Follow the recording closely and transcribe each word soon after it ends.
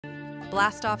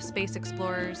Blast off, space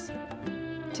explorers.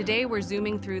 Today we're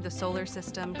zooming through the solar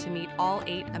system to meet all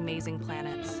 8 amazing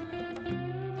planets.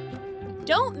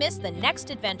 Don't miss the next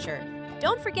adventure.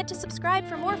 Don't forget to subscribe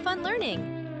for more fun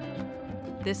learning.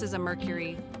 This is a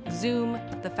Mercury. Zoom,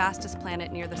 the fastest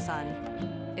planet near the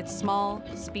sun. It's small,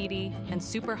 speedy, and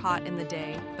super hot in the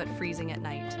day, but freezing at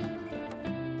night.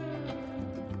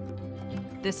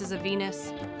 This is a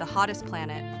Venus, the hottest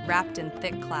planet, wrapped in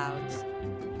thick clouds.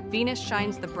 Venus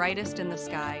shines the brightest in the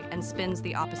sky and spins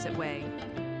the opposite way.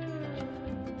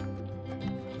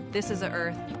 This is a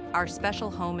Earth, our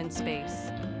special home in space.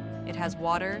 It has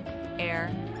water, air,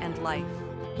 and life,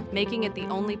 making it the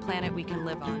only planet we can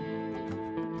live on.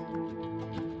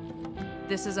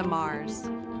 This is a Mars,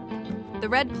 the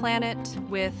red planet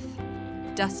with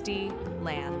dusty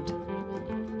land.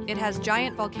 It has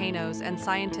giant volcanoes, and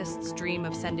scientists dream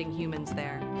of sending humans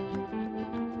there.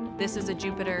 This is a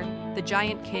Jupiter, the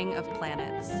giant king of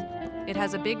planets. It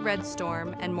has a big red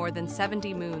storm and more than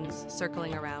 70 moons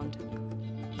circling around.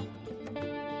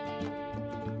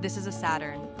 This is a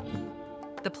Saturn,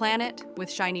 the planet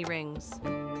with shiny rings.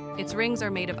 Its rings are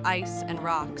made of ice and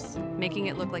rocks, making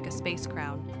it look like a space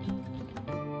crown.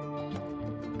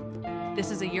 This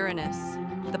is a Uranus,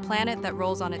 the planet that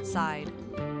rolls on its side.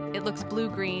 It looks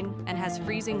blue-green and has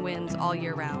freezing winds all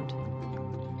year round.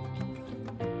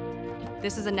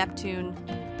 This is a Neptune,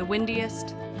 the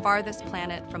windiest, farthest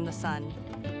planet from the sun.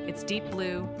 It's deep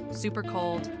blue, super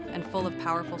cold, and full of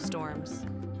powerful storms.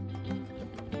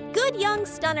 Good young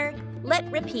stunner. Let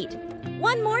repeat.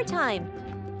 One more time.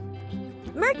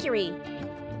 Mercury,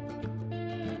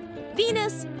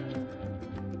 Venus,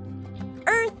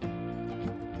 Earth,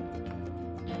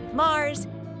 Mars,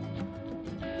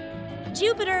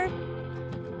 Jupiter,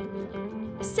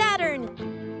 Saturn,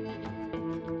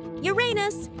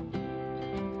 Uranus,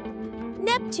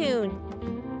 Neptune.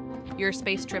 Your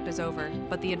space trip is over,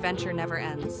 but the adventure never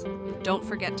ends. Don't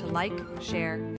forget to like, share,